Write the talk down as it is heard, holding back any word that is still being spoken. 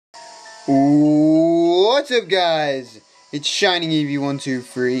What's up, guys? It's Shining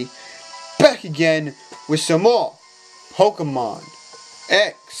Eevee123 back again with some more Pokemon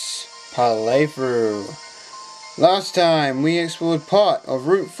X playthrough. Last time we explored part of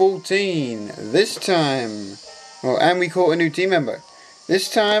Route 14. This time, and we caught a new team member. This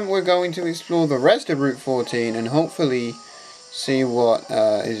time we're going to explore the rest of Route 14 and hopefully see what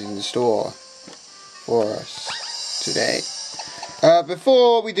is in store for us today.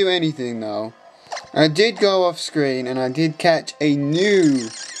 Before we do anything though, I did go off screen and I did catch a new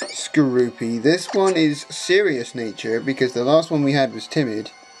Skorupi. This one is serious nature because the last one we had was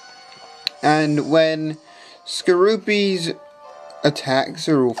timid. And when Skorupi's attacks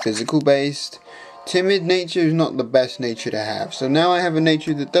are all physical based, timid nature is not the best nature to have. So now I have a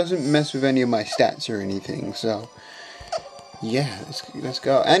nature that doesn't mess with any of my stats or anything. So yeah, let's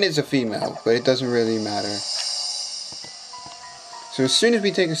go. And it's a female, but it doesn't really matter. So as soon as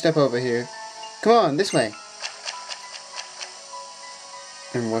we take a step over here, come on, this way.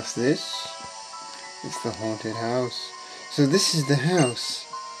 And what's this? It's the haunted house. So this is the house.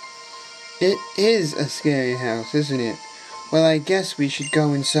 It is a scary house, isn't it? Well, I guess we should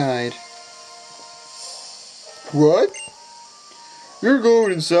go inside. What? You're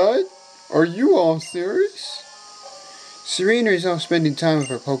going inside? Are you all serious? Serena is off spending time with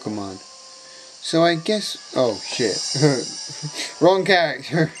her Pokemon. So I guess... Oh, shit. Wrong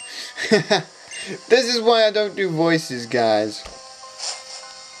character. This is why I don't do voices, guys.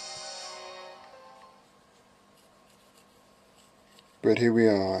 But here we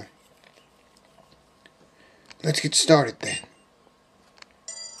are. Let's get started then.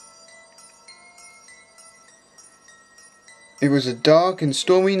 It was a dark and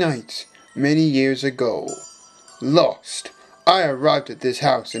stormy night many years ago. Lost. I arrived at this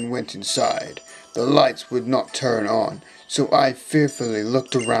house and went inside. The lights would not turn on, so I fearfully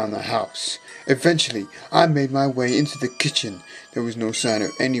looked around the house. Eventually, I made my way into the kitchen. There was no sign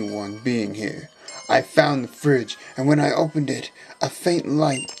of anyone being here. I found the fridge, and when I opened it, a faint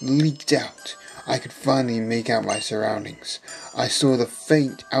light leaked out. I could finally make out my surroundings. I saw the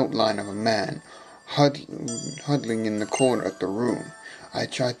faint outline of a man huddling in the corner of the room. I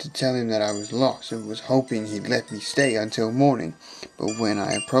tried to tell him that I was lost and was hoping he'd let me stay until morning, but when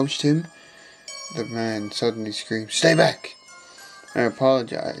I approached him, the man suddenly screamed, "Stay back!" I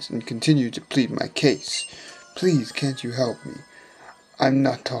apologized and continued to plead my case. "Please, can't you help me? I'm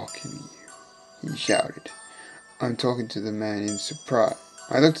not talking to you," he shouted. I'm talking to the man in surprise.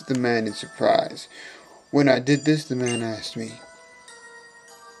 I looked at the man in surprise. When I did this, the man asked me,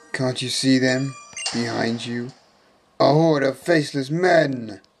 "Can't you see them behind you? A horde of faceless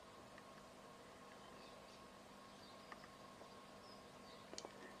men!"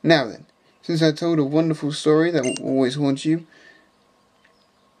 Now then, since I told a wonderful story that will always haunt you,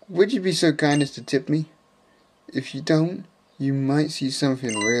 would you be so kind as to tip me? If you don't, you might see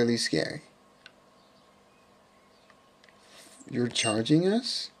something really scary. You're charging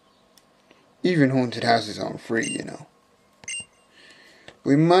us? Even haunted houses aren't free, you know.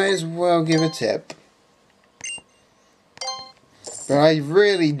 We might as well give a tip. But I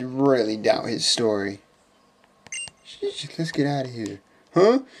really doubt his story. Sheesh, let's get out of here.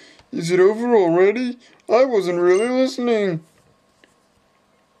 Huh? Is it over already? I wasn't really listening.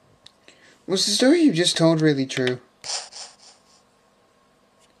 Was the story you just told really true?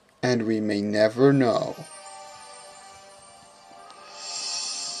 And we may never know.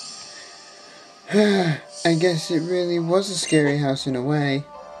 I guess it really was a scary house in a way.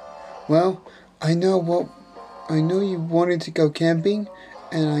 Well, I know you wanted to go camping,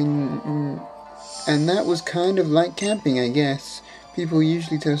 and that was kind of like camping, I guess. People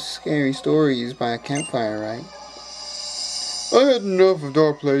usually tell scary stories by a campfire, right? I had enough of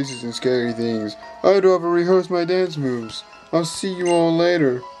dark places and scary things. I'd rather rehearse my dance moves. I'll see you all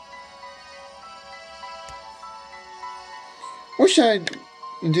later. What should I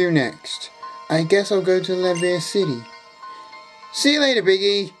do next? I guess I'll go to Levere City. See you later,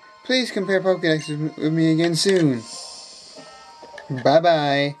 Biggie. Please compare Pokédex with me again soon.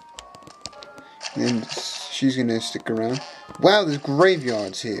 Bye-bye. And she's gonna stick around. Wow, there's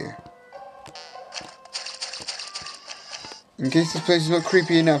graveyards here. In case this place is not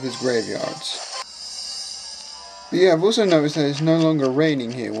creepy enough, there's graveyards. But yeah, I've also noticed that it's no longer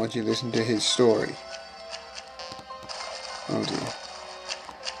raining here once you listen to his story. Oh dear.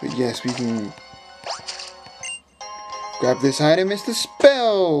 But yes, we can grab this item. It's the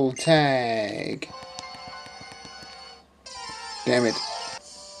spell tag. Damn it.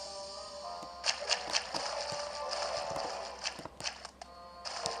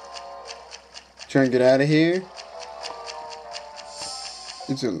 Try and get out of here.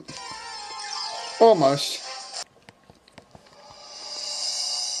 Almost.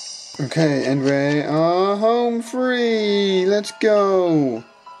 Okay, and we are home free. Let's go.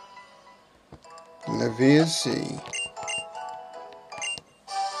 Levia Sea.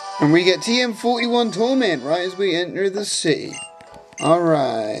 And we get TM41 Torment right as we enter the city.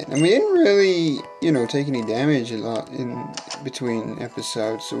 Alright, and we didn't really, take any damage a lot in between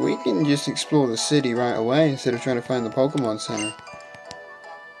episodes, so we can just explore the city right away instead of trying to find the Pokemon Center.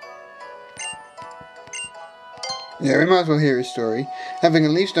 Yeah, we might as well hear his story. Having a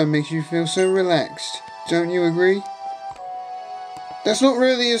leaf stone makes you feel so relaxed. Don't you agree? That's not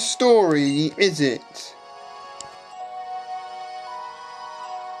really a story, is it?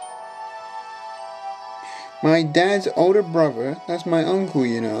 My dad's older brother, that's my uncle,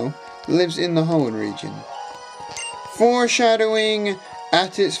 lives in the Hoenn region. Foreshadowing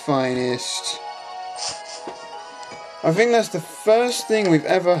at its finest. I think that's the first thing we've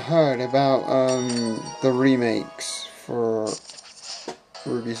ever heard about the remakes for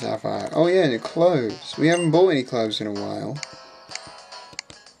Ruby Sapphire. Oh yeah, the clothes. We haven't bought any clothes in a while.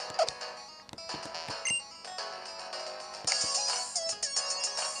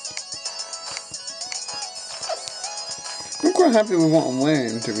 I'm quite happy with what I'm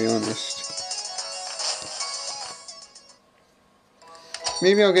wearing, to be honest.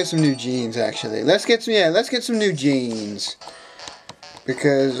 Maybe I'll get some new jeans, actually. Let's get some new jeans.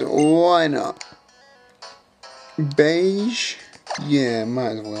 Because why not? Beige? Yeah,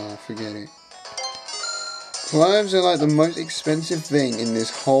 might as well, forget it. Clothes are like the most expensive thing in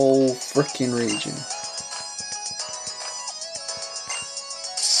this whole frickin' region.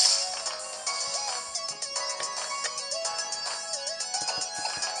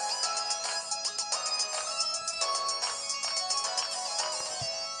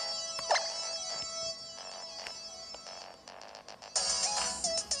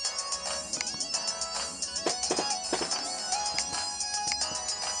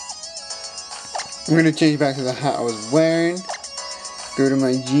 I'm going to change back to the hat I was wearing. Go to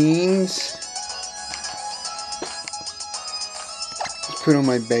my jeans. Let's put on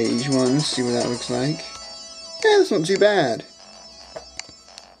my beige ones, see what that looks like. Yeah, that's not too bad.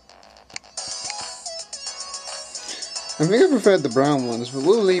 I think I preferred the brown ones, but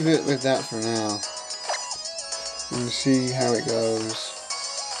we'll leave it with that for now. And see how it goes.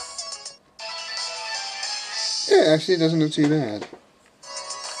 Yeah, actually it doesn't look too bad.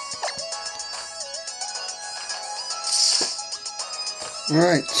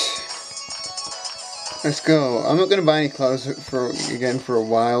 Right, let's go. I'm not gonna buy any clothes for a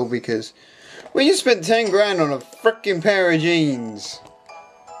while because we just spent 10 grand on a frickin' pair of jeans.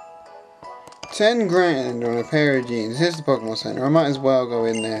 10 grand on a pair of jeans. Here's the Pokemon Center. I might as well go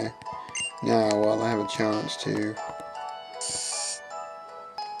in there now while I have a chance to.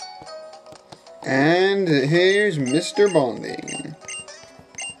 And here's Mr. Bonding.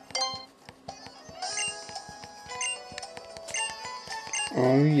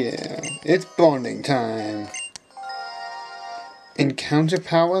 Oh yeah, it's bonding time. Encounter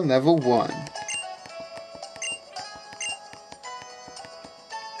power level 1.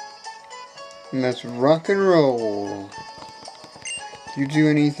 Let's rock and roll. Do you do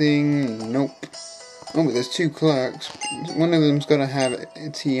anything? Nope. Oh, but there's 2 clerks. One of them's gotta have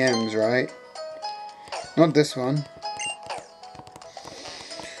TMs, right? Not this one.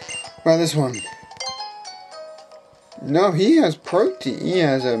 Well, this one. No, he has protein. He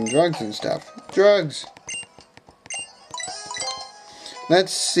has drugs and stuff. Drugs.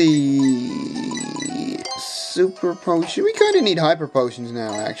 Let's see. Super potion. We kind of need hyper potions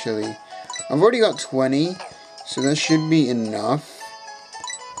now, actually. I've already got 20, so that should be enough.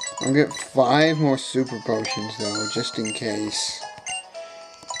 I'll get 5 more super potions though, just in case.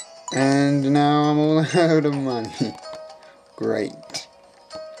 And now I'm all out of money. Great.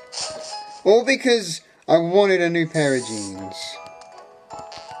 All because I wanted a new pair of jeans.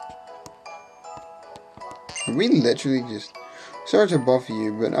 We literally just... Sorry to bother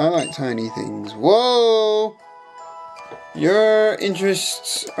you, but I like tiny things. Whoa! Your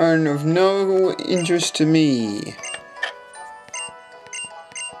interests are of no interest to me.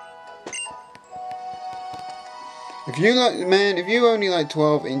 If you like, man, if you only like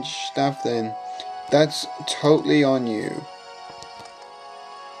 12-inch stuff, then that's totally on you.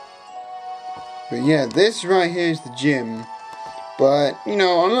 But yeah, this right here is the gym. But, you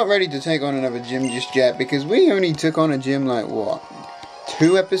know, I'm not ready to take on another gym just yet, because we only took on a gym like, what,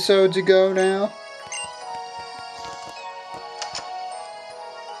 2 episodes ago now?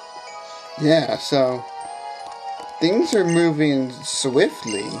 Yeah, so things are moving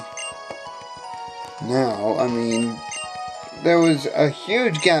swiftly now. I mean, there was a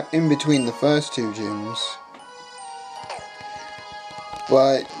huge gap in between the first two gyms.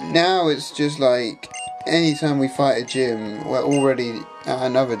 But now it's just like, anytime we fight a gym, we're already at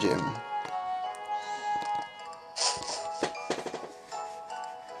another gym.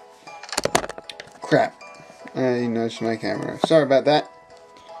 Crap. I nudged my camera. Sorry about that.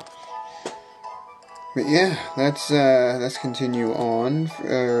 But yeah, let's continue on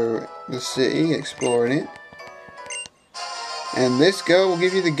the city, exploring it. And this girl will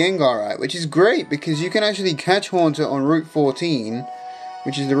give you the Gengarite, which is great because you can actually catch Haunter on Route 14,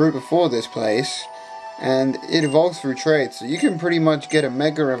 which is the route before this place, and it evolves through trade, so you can pretty much get a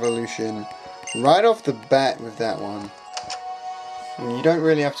Mega Evolution right off the bat with that one. And you don't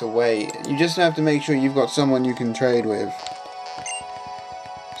really have to wait, you just have to make sure you've got someone you can trade with.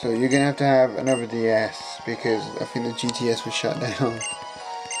 So you're going to have another DS, because I think the GTS was shut down.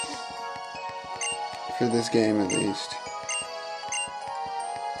 For this game at least.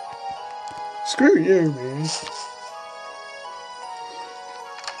 Screw you, man.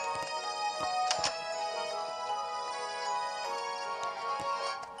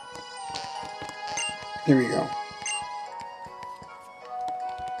 Here we go.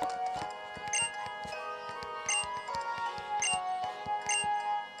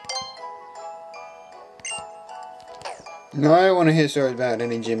 No, I don't want to hear stories about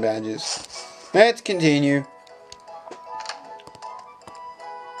any gym badges. Let's continue.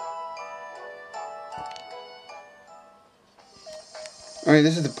 Alright,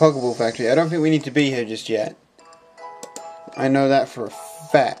 this is the Pokeball factory. I don't think we need to be here just yet. I know that for a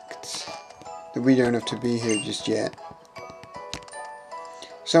fact. That we don't have to be here just yet.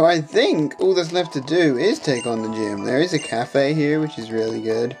 So I think all that's left to do is take on the gym. There is a cafe here, which is really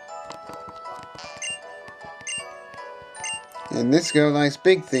good. And this girl likes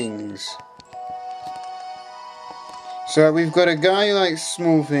big things. So we've got a guy who likes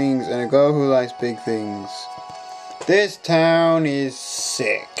small things and a girl who likes big things. This town is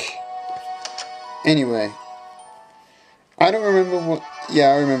sick. Anyway. I don't remember what... Yeah,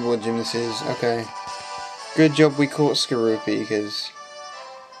 I remember what gym this is. Okay. Good job we caught Skorupi, because...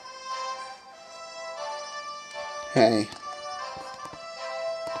 Hey.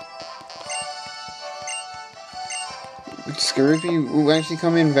 Skorupi will actually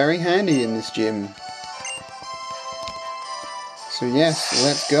come in very handy in this gym. So yes,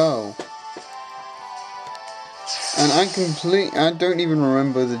 let's go. And I don't even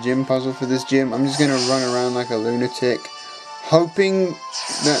remember the gym puzzle for this gym. I'm just gonna run around like a lunatic, hoping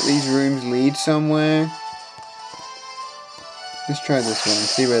that these rooms lead somewhere. Let's try this one,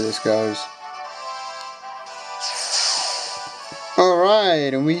 see where this goes.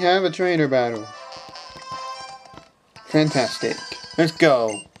 Alright, and we have a trainer battle. Fantastic. Let's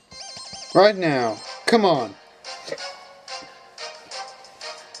go. Right now. Come on.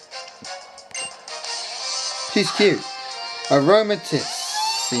 She's cute.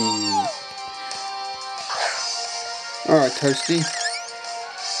 Aromatisse. Alright, Toasty.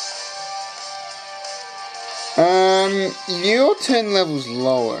 You're 10 levels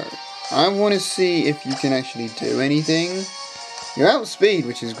lower. I want to see if you can actually do anything. You're outspeed,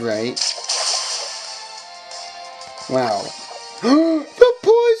 which is great. Wow. The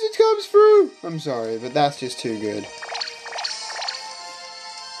poison comes through! I'm sorry, but that's just too good.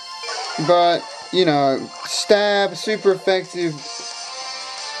 But, you know, stab, super effective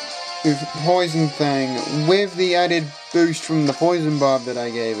with poison thing, with the added boost from the poison barb that I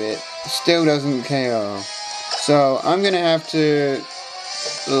gave it, still doesn't KO. So, I'm gonna have to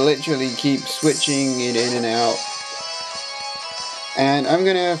literally keep switching it in and out. And I'm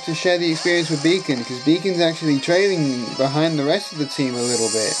going to have to share the experience with Beacon, because Beacon's actually trailing behind the rest of the team a little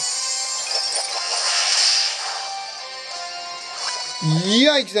bit.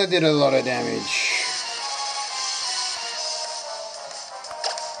 Yikes, that did a lot of damage.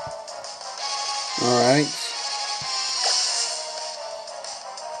 Alright.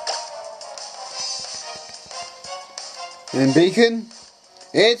 And Beacon,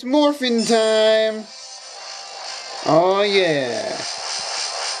 it's morphin' time! Oh yeah.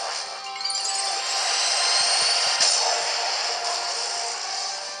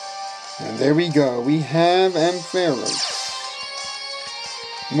 And there we go. We have Ampharos.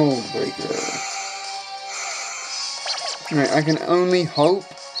 Mold Breaker. Right, I can only hope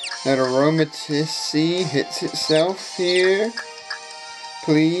that Aromatisse hits itself here.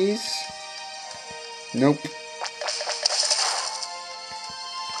 Please. Nope.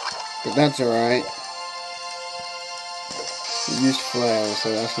 But that's alright. Used flail, so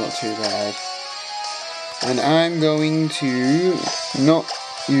that's not too bad. And I'm going to not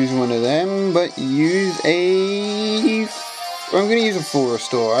use one of them, but use a But I'm going to use a full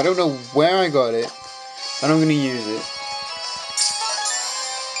restore. I don't know where I got it, but I'm going to use it.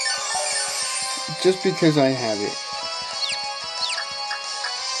 Just because I have it.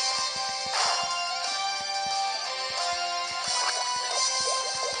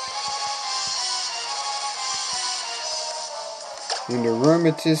 And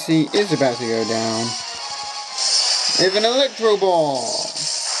Aromatisse is about to go down with an Electro Ball.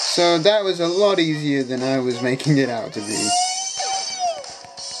 So that was a lot easier than I was making it out to be.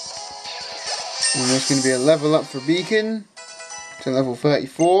 And there's going to be a level up for Beacon to level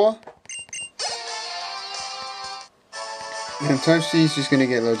 34. And Toasty's just going to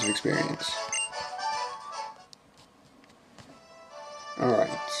get loads of experience. Alright.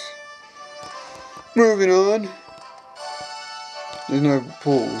 Moving on. There's no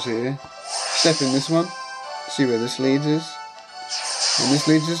portals here. Step in this one. See where this leads us. And this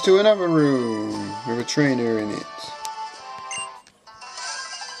leads us to another room with a trainer in it.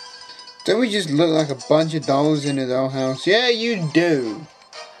 Don't we just look like a bunch of dolls in a dollhouse? Yeah, you do.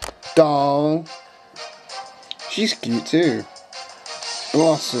 Doll. She's cute too.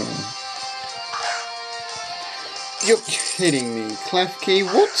 Blossom. You're kidding me. Klefki?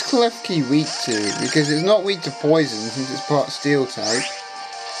 What's Klefki weak to? Because it's not weak to poison since it's part steel type.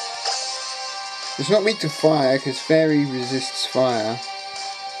 It's not weak to fire because fairy resists fire.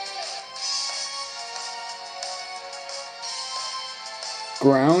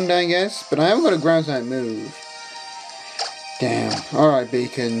 Ground, I guess? But I haven't got a ground type move. Damn. Alright,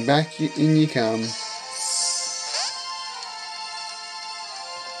 Beacon. Back in you come.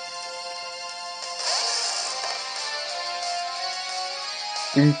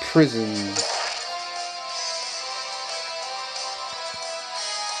 Imprison.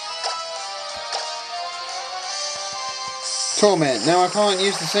 Torment. Now I can't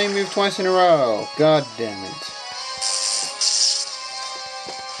use the same move twice in a row. God damn it.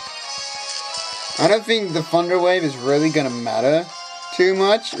 I don't think the Thunder Wave is really going to matter too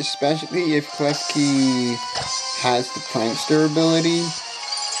much, especially if Klefki has the Prankster ability.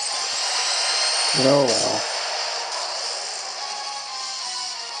 But oh well.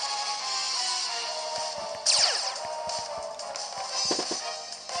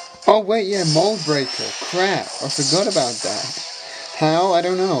 Oh wait, yeah, Mold Breaker. Crap, I forgot about that. How? I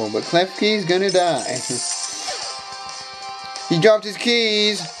don't know, but Klefki's gonna die. He dropped his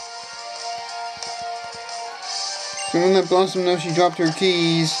keys! Someone let Blossom know she dropped her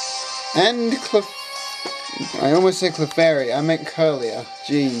keys. And I almost said Clefairy, I meant Curlia.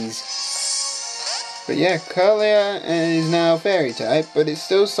 Jeez. But yeah, Curlia is now Fairy type, but it's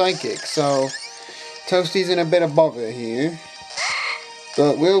still Psychic, so Toasty's in a bit of bother here.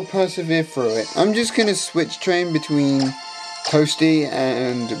 But we'll persevere through it. I'm just going to switch train between Toasty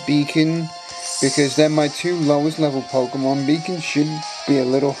and Beacon, because they're my two lowest level Pokemon. Beacon should be a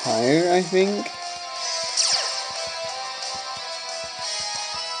little higher, I think.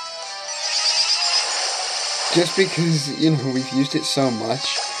 Just because, you know, we've used it so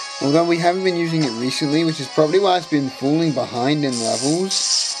much. Although we haven't been using it recently, which is probably why it's been falling behind in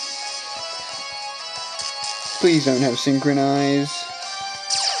levels. Please don't have Synchronize.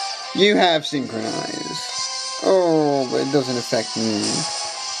 You have Synchronize. Oh, but it doesn't affect me.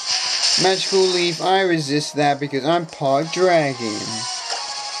 Magical Leaf, I resist that because I'm part Dragon.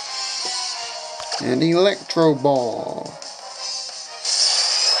 And Electro Ball.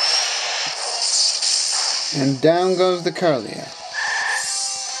 And down goes the Curlia.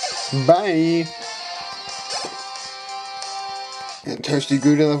 Bye! And Toasty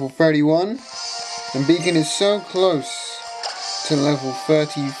grew to level 31. And Beacon is so close to level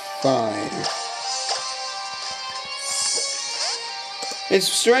 35. It's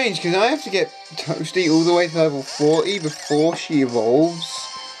strange because I have to get Toasty all the way to level 40 before she evolves,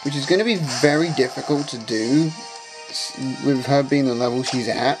 which is going to be very difficult to do with her being the level she's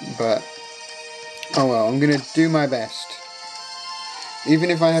at, but oh well, I'm going to do my best. Even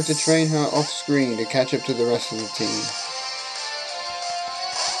if I have to train her off screen to catch up to the rest of the team.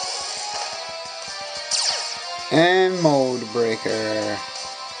 And Mold Breaker.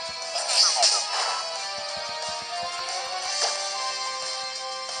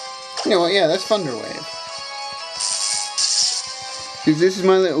 You know what, yeah, that's Thunder Wave. Because this is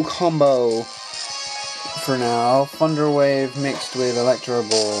my little combo for now. Thunder Wave mixed with Electro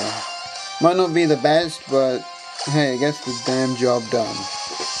Ball. Might not be the best, but hey, it gets the damn job done.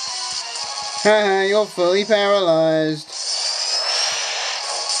 Haha, you're fully paralyzed.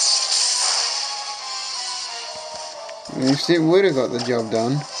 At least it would have got the job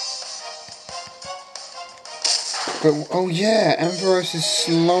done. But, oh yeah, Ampharos is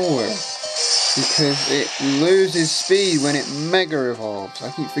slower. because it loses speed when it Mega Evolves.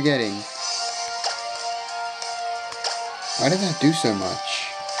 I keep forgetting. Why did that do so much?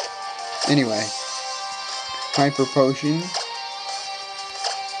 Anyway. Hyper Potion.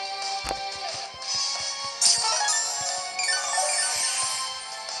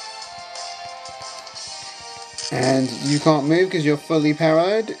 And you can't move because you're fully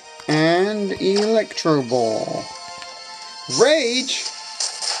powered. And Electro Ball. Rage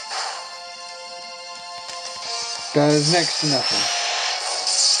does next to nothing.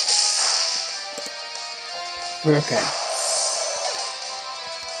 Okay.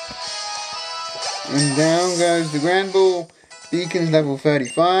 And down goes the Grand Ball. Beacon's level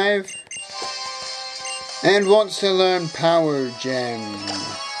 35. And wants to learn Power Gem.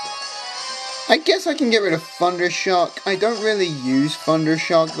 I guess I can get rid of Thunder Shock. I don't really use Thunder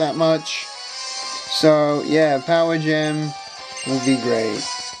Shock that much. So, yeah, Power Gem will be great.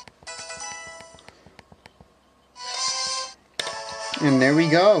 And there we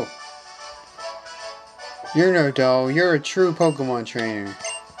go. You're no doll, you're a true Pokemon trainer.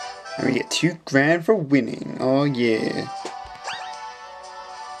 And we get $2 grand for winning. Oh yeah.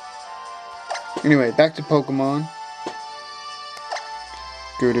 Anyway, back to Pokemon.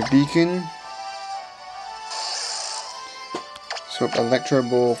 Go to Beacon. Swap Electro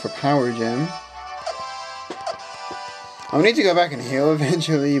Ball for Power Gem. I'll need to go back and heal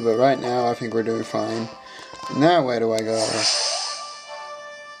eventually, but right now I think we're doing fine. Now where do I go?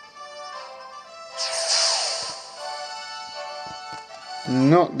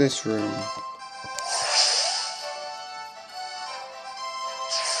 Not this room.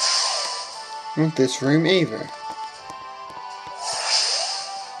 Not this room either.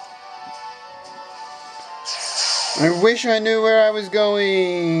 I wish I knew where I was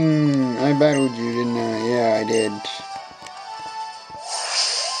going. I battled you, didn't I? Yeah, I did.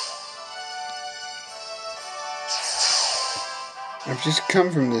 I've just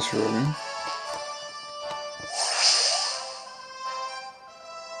come from this room.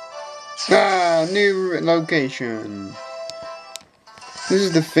 Ah, new location. This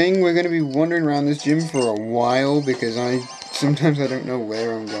is the thing, we're going to be wandering around this gym for a while because sometimes I don't know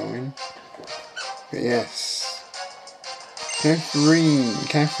where I'm going. But yes.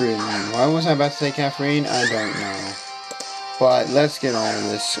 Catherine. Why was I about to say Catherine? I don't know. But let's get on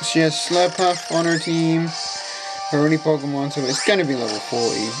with this. She has Slurpuff on her team. Her only Pokemon, so it's going to be level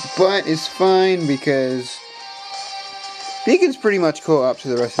 40. But it's fine because Beacon's pretty much caught up to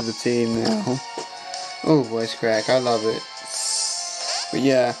the rest of the team now. Oh, voice crack. I love it. But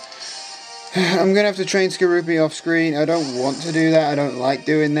yeah. I'm going to have to train Skorupi off screen. I don't want to do that. I don't like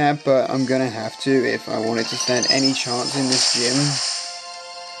doing that. But I'm going to have to if I wanted to stand any chance in this gym.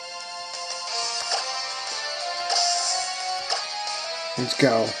 Let's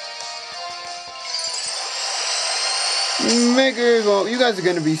go. Mega Evolve. You guys are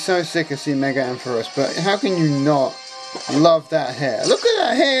going to be so sick of seeing Mega Ampharos, but how can you not love that hair? Look at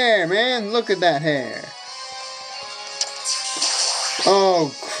that hair, man. Look at that hair.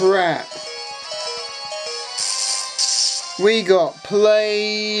 Oh, crap. We got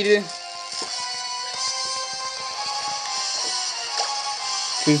played.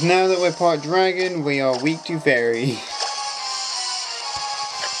 Because now that we're part dragon, we are weak to fairy.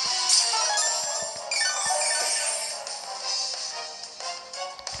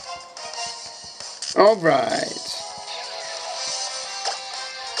 Alright.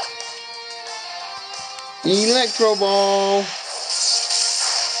 Electro Ball.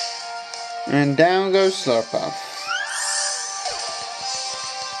 And down goes Slurpuff.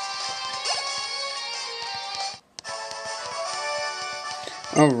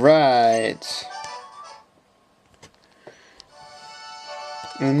 Alright.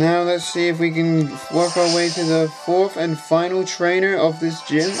 And now let's see if we can work our way to the fourth and final trainer of this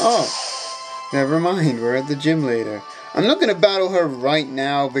gym. Oh, never mind, we're at the gym leader. I'm not going to battle her right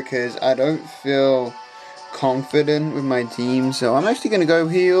now because I don't feel confident with my team. So I'm actually going to go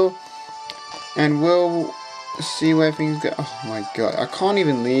heal and we'll see where things go. Oh my god, I can't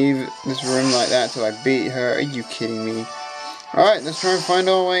even leave this room like that till I beat her. Are you kidding me? Alright, let's try and find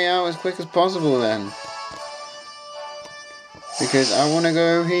our way out as quick as possible then. Because I want to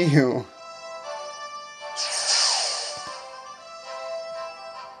go heal.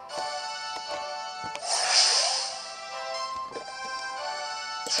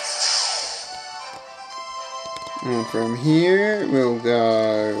 And from here, we'll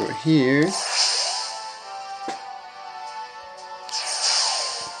go here.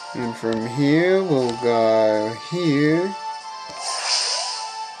 And from here, we'll go here.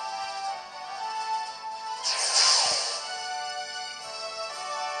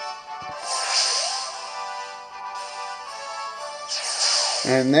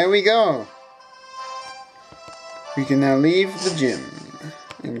 And there we go. We can now leave the gym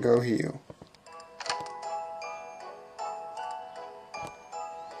and go heal.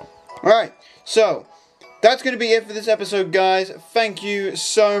 Alright, so that's going to be it for this episode, guys. Thank you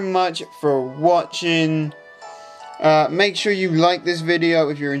so much for watching. Make sure you like this video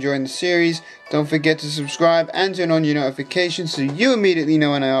if you're enjoying the series. Don't forget to subscribe and turn on your notifications so you immediately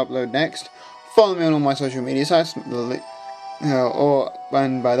know when I upload next. Follow me on all my social media sites,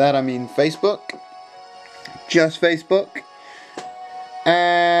 and by that I mean Facebook. Just Facebook.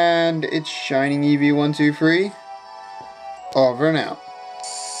 And it's Shining EV123. Over and out.